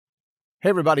Hey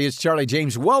everybody, it's Charlie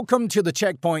James. Welcome to the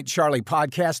Checkpoint Charlie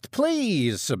podcast.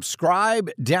 Please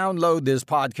subscribe, download this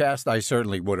podcast. I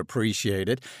certainly would appreciate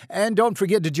it. And don't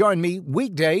forget to join me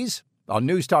weekdays on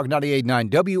News Talk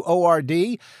 98.9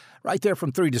 WORD, right there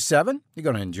from 3 to 7. You're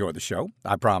going to enjoy the show,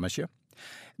 I promise you.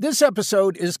 This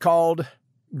episode is called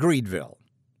Greedville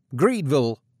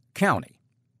County.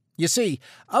 You see,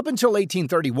 up until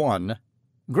 1831,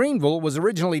 Greenville was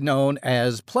originally known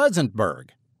as Pleasantburg.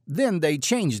 Then they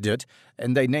changed it,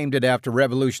 and they named it after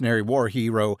Revolutionary War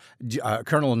hero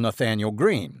Colonel Nathaniel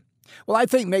Greene. Well, I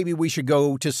think maybe we should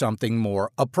go to something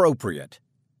more appropriate.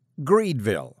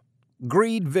 Greedville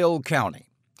County.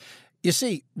 You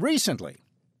see, recently,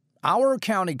 our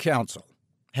county council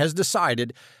has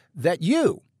decided that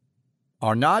you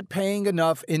are not paying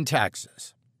enough in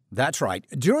taxes. That's right.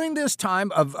 During this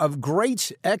time of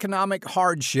great economic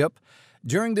hardship,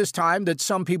 during this time that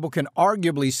some people can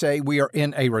arguably say we are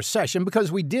in a recession,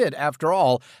 because we did, after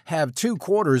all, have 2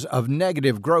 quarters of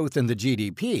negative growth in the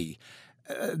GDP,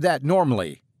 that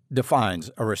normally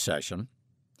defines a recession,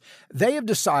 they have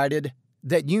decided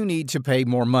that you need to pay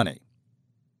more money.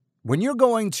 When you're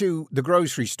going to the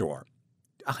grocery store,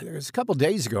 it was a couple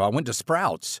days ago, I went to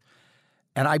Sprouts,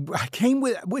 and I came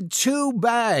with 2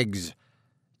 bags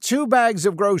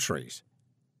of groceries,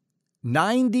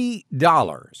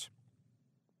 $90.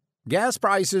 Gas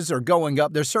prices are going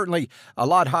up. They're certainly a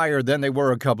lot higher than they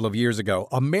were a couple of years ago.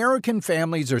 American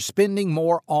families are spending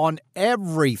more on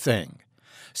everything.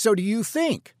 So do you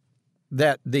think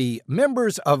that the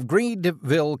members of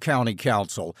Greedville County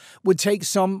Council would take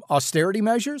some austerity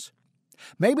measures?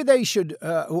 Maybe they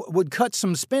would cut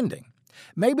some spending.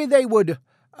 Maybe they would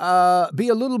be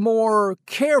a little more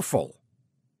careful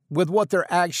with what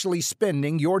they're actually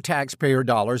spending your taxpayer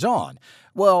dollars on.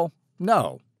 Well,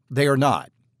 no, they are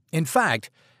not. In fact,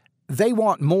 they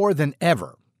want more than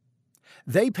ever.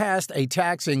 They passed a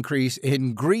tax increase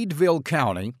in Greedville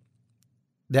County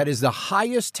that is the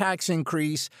highest tax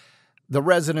increase the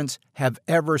residents have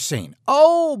ever seen.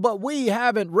 Oh, but we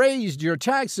haven't raised your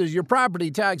taxes, your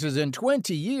property taxes, in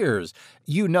 20 years.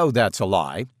 You know that's a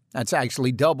lie. That's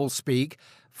actually doublespeak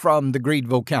from the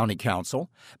Greedville County Council,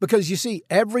 because you see,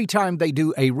 every time they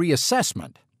do a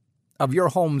reassessment of your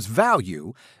home's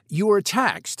value, you are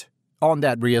taxed on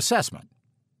that reassessment.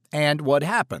 And what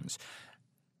happens?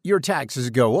 Your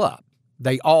taxes go up.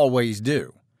 They always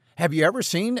do. Have you ever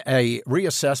seen a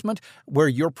reassessment where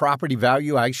your property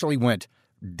value actually went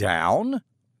down?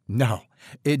 No,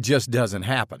 it just doesn't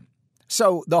happen.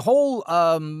 So the whole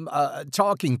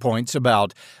talking points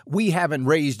about we haven't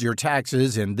raised your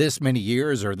taxes in this many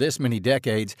years or this many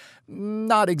decades,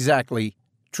 not exactly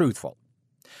truthful.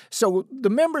 So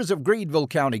the members of Greedville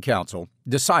County Council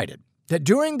decided that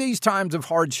during these times of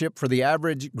hardship for the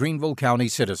average Greenville County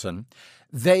citizen,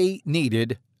 they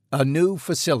needed a new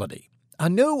facility, a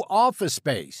new office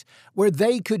space where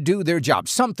they could do their job,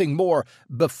 something more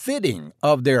befitting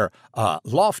of their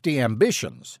lofty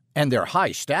ambitions and their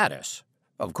high status,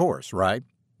 of course, right?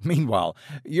 Meanwhile,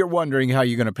 you're wondering how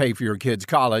you're going to pay for your kids'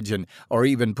 college or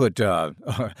even put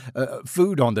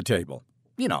food on the table.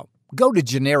 You know, go to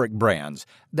generic brands.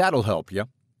 That'll help you.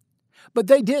 But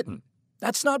they didn't.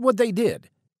 That's not what they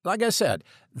did. Like I said,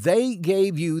 they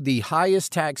gave you the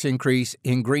highest tax increase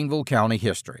in Greenville County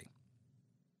history.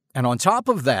 And on top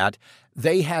of that,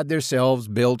 they had themselves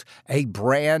built a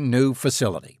brand new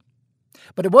facility.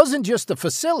 But it wasn't just the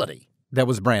facility that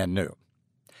was brand new.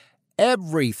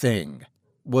 Everything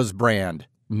was brand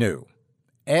new.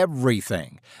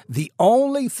 Everything. The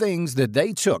only things that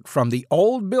they took from the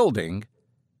old building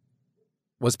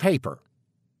was paper.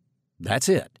 That's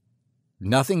it.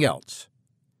 Nothing else.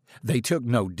 They took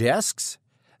no desks.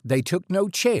 They took no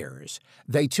chairs.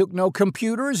 They took no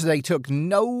computers. They took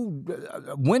no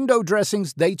window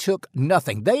dressings. They took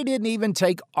nothing. They didn't even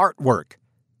take artwork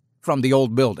from the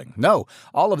old building. No,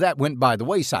 all of that went by the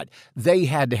wayside. They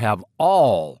had to have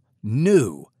all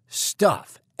new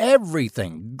stuff,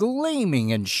 everything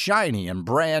gleaming and shiny and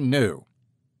brand new.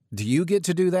 Do you get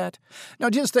to do that?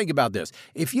 Now, just think about this.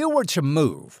 If you were to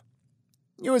move,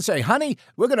 you would say, honey,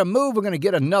 we're going to move. We're going to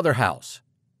get another house.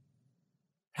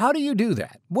 How do you do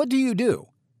that? What do you do?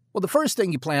 Well, the first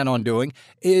thing you plan on doing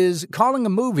is calling a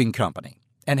moving company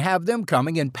and have them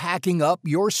coming and packing up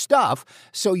your stuff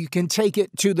so you can take it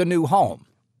to the new home.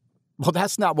 Well,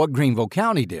 that's not what Greenville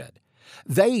County did.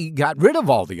 They got rid of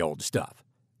all the old stuff.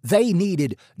 They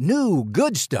needed new,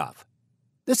 good stuff.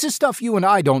 This is stuff you and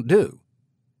I don't do.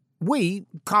 We,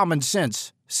 common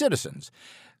sense citizens,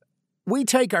 we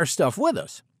take our stuff with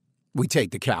us. We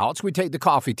take the couch, we take the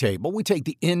coffee table, we take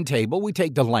the end table, we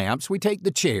take the lamps, we take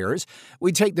the chairs,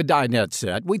 we take the dinette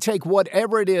set, we take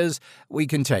whatever it is we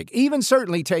can take, even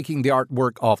certainly taking the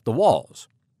artwork off the walls.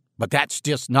 But that's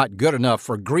just not good enough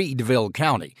for Greedville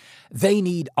County. They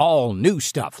need all new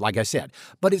stuff, like I said.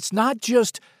 But it's not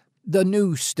just the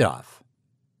new stuff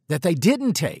that they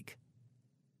didn't take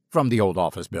from the old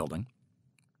office building.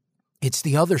 It's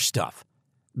the other stuff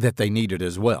that they needed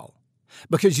as well.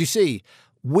 Because you see,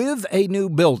 with a new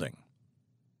building,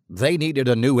 they needed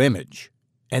a new image,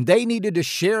 and they needed to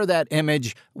share that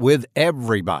image with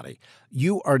everybody.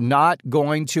 You are not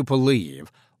going to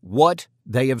believe what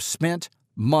they have spent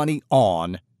money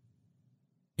on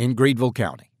in Greedville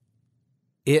County.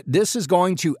 This is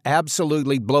going to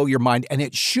absolutely blow your mind, and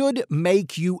it should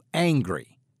make you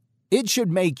angry. It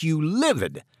should make you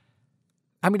livid.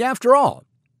 I mean, after all,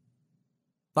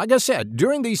 like I said,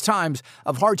 during these times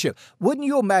of hardship, wouldn't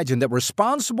you imagine that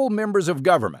responsible members of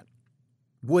government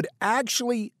would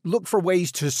actually look for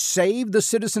ways to save the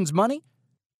citizens' money?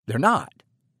 They're not.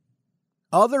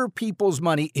 Other people's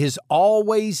money is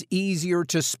always easier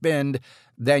to spend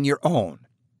than your own.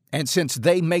 And since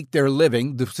they make their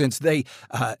living, since they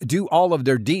do all of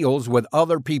their deals with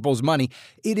other people's money,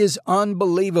 it is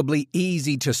unbelievably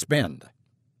easy to spend.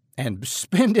 And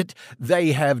spend it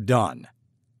they have done.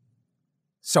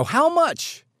 So how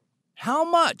much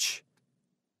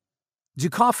do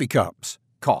coffee cups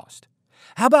cost?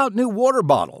 How about new water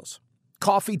bottles,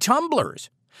 coffee tumblers?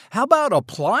 How about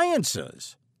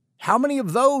appliances? How many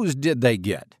of those did they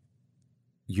get?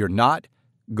 You're not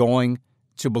going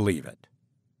to believe it.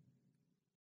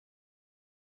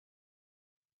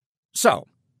 So,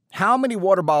 how many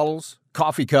water bottles,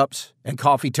 coffee cups, and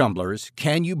coffee tumblers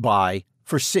can you buy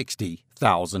for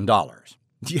 $60,000?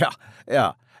 Yeah.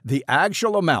 The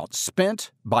actual amount spent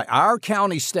by our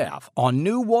county staff on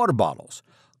new water bottles,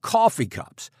 coffee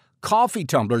cups, coffee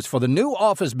tumblers for the new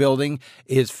office building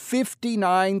is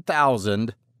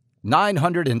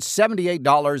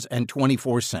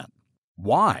 $59,978.24.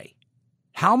 Why?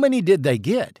 How many did they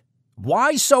get?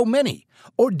 Why so many?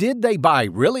 Or did they buy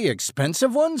really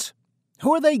expensive ones?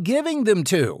 Who are they giving them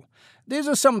to? These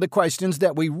are some of the questions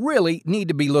that we really need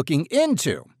to be looking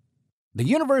into. The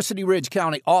University Ridge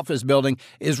County office building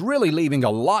is really leaving a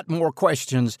lot more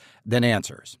questions than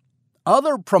answers.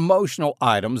 Other promotional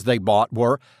items they bought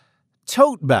were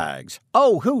tote bags.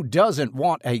 Oh, who doesn't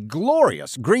want a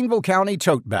glorious Greedville County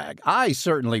tote bag? I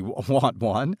certainly want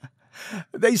one.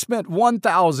 They spent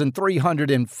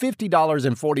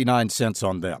 $1,350.49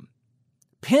 on them.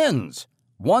 Pens,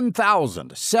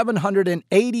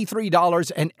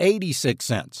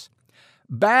 $1,783.86.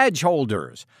 Badge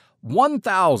holders,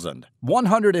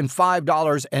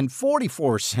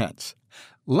 $1,105.44.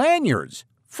 Lanyards,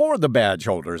 for the badge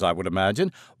holders, I would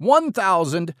imagine,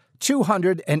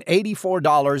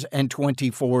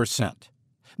 $1,284.24.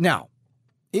 Now,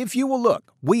 if you will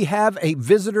look, we have a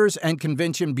Visitors and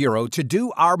Convention Bureau to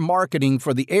do our marketing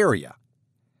for the area.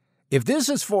 If this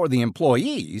is for the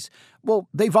employees, well,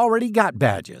 they've already got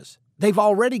badges. They've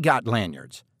already got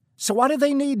lanyards. So why do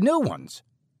they need new ones?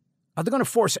 Are they going to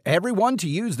force everyone to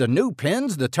use the new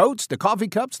pens, the totes, the coffee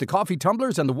cups, the coffee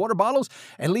tumblers, and the water bottles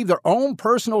and leave their own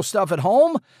personal stuff at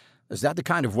home? Is that the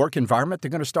kind of work environment they're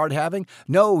going to start having?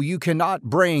 No, you cannot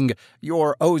bring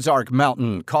your Ozark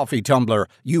Mountain coffee tumbler.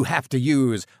 You have to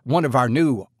use one of our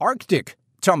new Arctic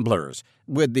tumblers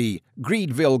with the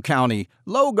Greedville County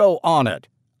logo on it.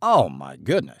 Oh, my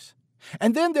goodness.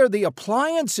 And then there are the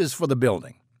appliances for the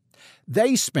building.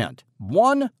 They spent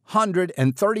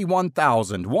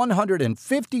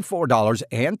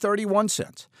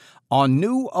 $131,154.31 on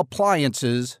new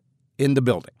appliances in the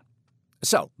building.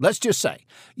 So let's just say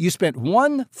you spent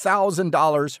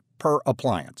 $1,000 per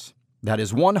appliance. That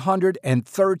is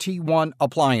 131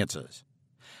 appliances.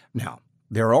 Now,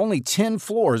 there are only 10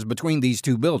 floors between these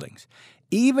two buildings.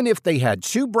 Even if they had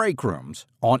 2 break rooms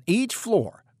on each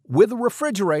floor with a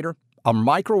refrigerator, a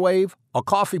microwave, a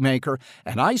coffee maker,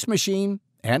 an ice machine,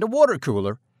 and a water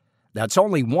cooler, that's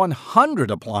only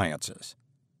 100 appliances.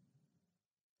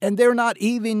 And they're not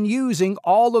even using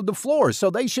all of the floors, so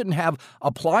they shouldn't have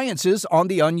appliances on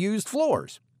the unused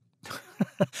floors.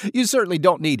 You certainly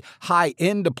don't need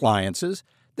high-end appliances.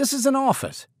 This is an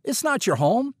office. It's not your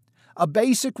home. A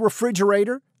basic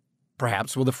refrigerator,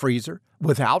 perhaps with a freezer,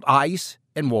 without ice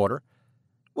and water,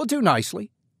 will do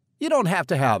nicely. You don't have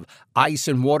to have ice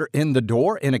and water in the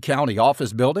door in a county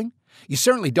office building. You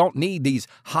certainly don't need these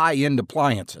high-end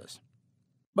appliances.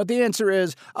 But the answer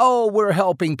is, we're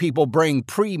helping people bring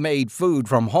pre-made food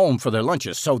from home for their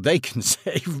lunches so they can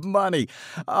save money.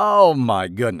 Oh, my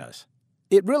goodness.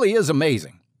 It really is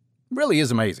amazing Really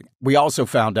is amazing. We also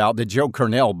found out that Joe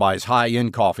Cornell buys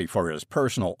high-end coffee for his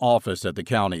personal office at the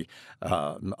county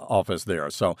office there.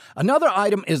 So another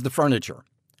item is the furniture.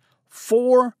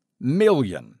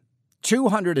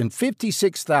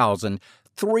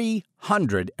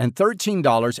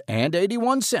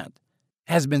 $4,256,313.81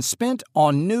 has been spent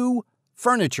on new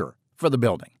furniture for the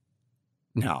building.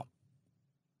 Now,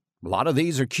 a lot of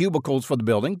these are cubicles for the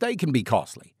building. They can be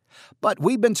costly. But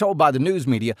we've been told by the news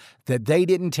media that they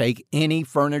didn't take any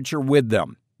furniture with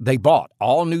them. They bought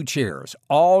all new chairs,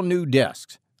 all new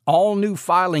desks, all new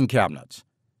filing cabinets.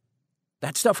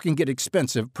 That stuff can get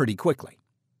expensive pretty quickly.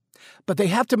 But they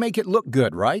have to make it look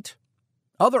good, right?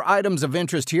 Other items of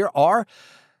interest here are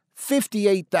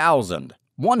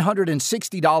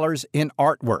 $58,160 in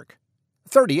artwork,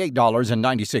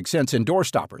 $38.96 in door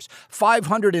stoppers,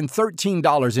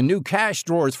 $513 in new cash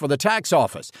drawers for the tax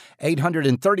office,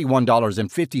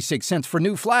 $831.56 for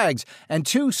new flags, and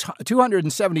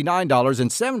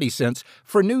 $279.70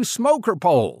 for new smoker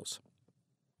poles.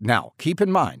 Now, keep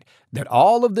in mind that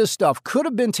all of this stuff could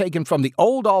have been taken from the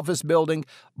old office building,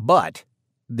 but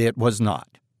it was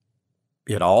not.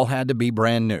 It all had to be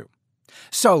brand new.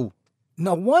 So,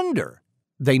 no wonder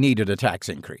they needed a tax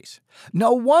increase.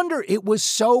 No wonder it was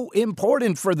so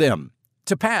important for them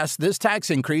to pass this tax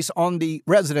increase on the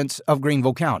residents of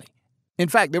Greedville County. In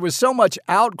fact, there was so much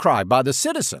outcry by the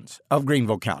citizens of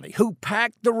Greedville County who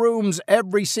packed the rooms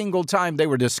every single time they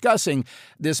were discussing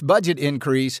this budget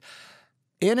increase.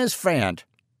 Ennis Fant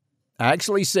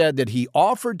actually said that he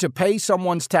offered to pay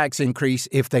someone's tax increase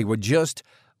if they would just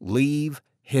leave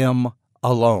him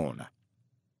alone.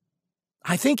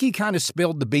 I think he kind of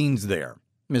spilled the beans there,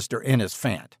 Mr. Ennis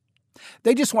Fant.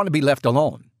 They just want to be left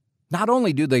alone. Not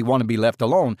only do they want to be left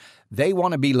alone, they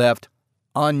want to be left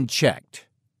unchecked.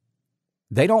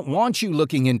 They don't want you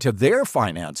looking into their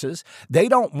finances. They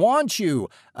don't want you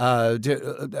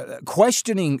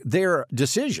questioning their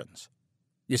decisions.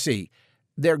 You see,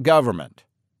 they're government.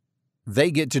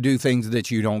 They get to do things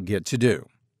that you don't get to do.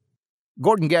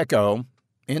 Gordon Gekko,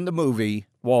 in the movie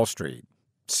Wall Street,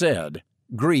 said,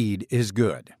 "Greed is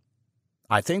good."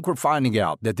 I think we're finding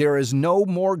out that there is no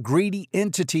more greedy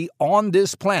entity on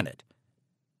this planet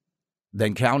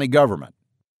than county government.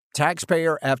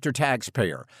 Taxpayer after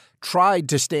taxpayer tried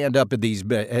to stand up at these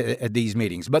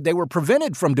meetings, but they were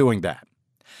prevented from doing that.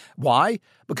 Why?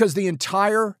 Because the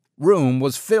entire room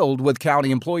was filled with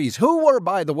county employees who were,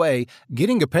 by the way,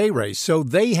 getting a pay raise, so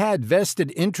they had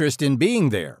vested interest in being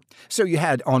there. So you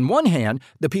had, on one hand,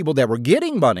 the people that were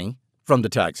getting money from the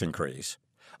tax increase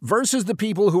versus the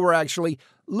people who were actually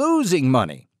losing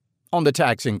money on the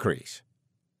tax increase.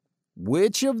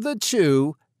 Which of the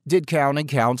two did county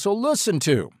council listen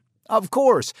to? Of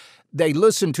course, they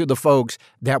listened to the folks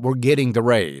that were getting the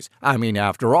raise. I mean,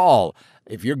 after all,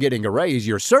 if you're getting a raise,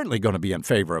 you're certainly going to be in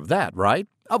favor of that, right?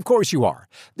 Of course you are.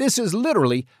 This is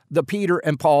literally the Peter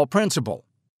and Paul principle.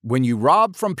 When you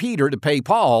rob from Peter to pay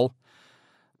Paul,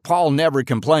 Paul never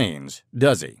complains,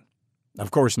 does he? Of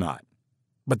course not.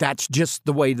 But that's just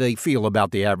the way they feel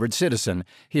about the average citizen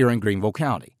here in Greedville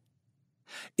County.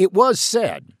 It was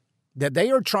said that they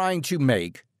are trying to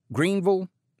make Greedville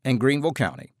and Greedville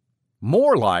County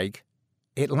more like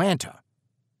Atlanta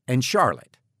and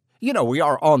Charlotte. You know, we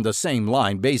are on the same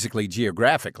line, basically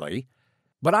geographically,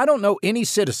 but I don't know any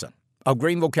citizen of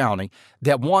Greedville County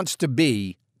that wants to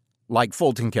be like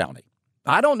Fulton County.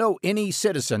 I don't know any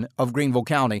citizen of Greedville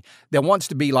County that wants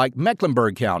to be like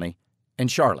Mecklenburg County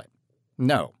and Charlotte.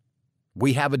 No,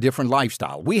 we have a different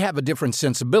lifestyle. We have a different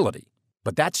sensibility.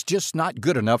 But that's just not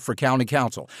good enough for county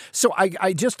council. So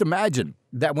I just imagine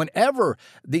that whenever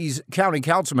these county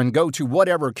councilmen go to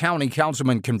whatever county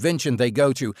councilman convention they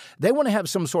go to, they want to have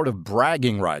some sort of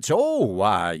bragging rights. Oh,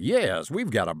 why, yes,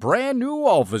 we've got a brand new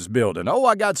office building. Oh,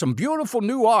 I got some beautiful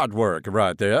new artwork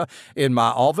right there in my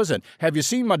office. And have you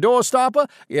seen my door stopper?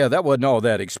 Yeah, that wasn't all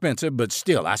that expensive, but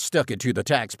still, I stuck it to the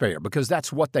taxpayer because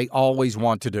that's what they always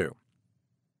want to do.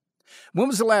 When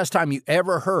was the last time you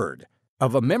ever heard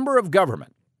of a member of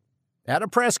government at a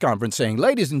press conference saying,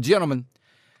 "Ladies and gentlemen,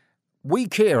 we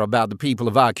care about the people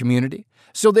of our community,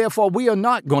 so therefore we are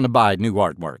not going to buy new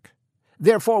artwork.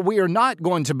 Therefore, we are not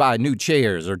going to buy new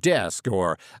chairs or desks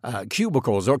or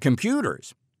cubicles or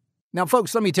computers." Now,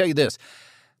 folks, let me tell you this.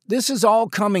 This is all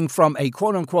coming from a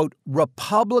quote-unquote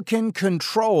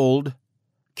Republican-controlled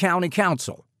county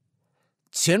council.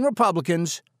 10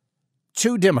 Republicans,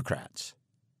 2 Democrats.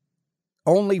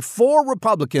 Only 4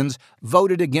 Republicans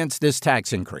voted against this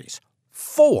tax increase.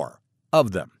 4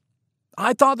 of them.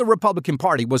 I thought the Republican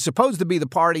Party was supposed to be the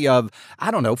party of,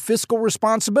 fiscal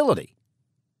responsibility.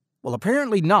 Well,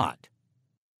 apparently not.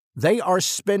 They are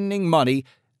spending money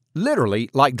Literally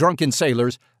like drunken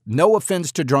sailors. No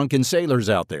offense to drunken sailors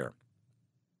out there.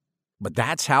 But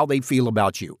that's how they feel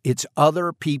about you. It's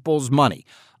other people's money.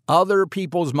 Other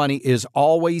people's money is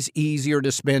always easier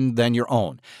to spend than your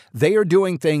own. They are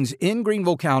doing things in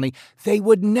Greedville County they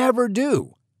would never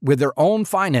do with their own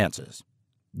finances.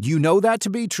 You know that to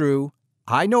be true.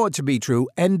 I know it to be true,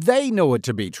 and they know it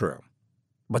to be true.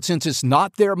 But since it's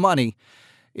not their money,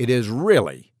 it is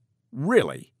really,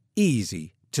 really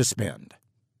easy to spend.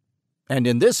 And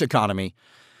in this economy,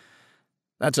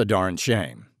 that's a darn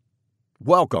shame.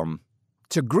 Welcome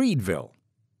to Greedville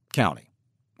County.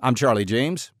 I'm Charlie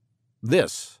James.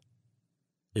 This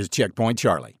is Checkpoint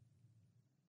Charlie.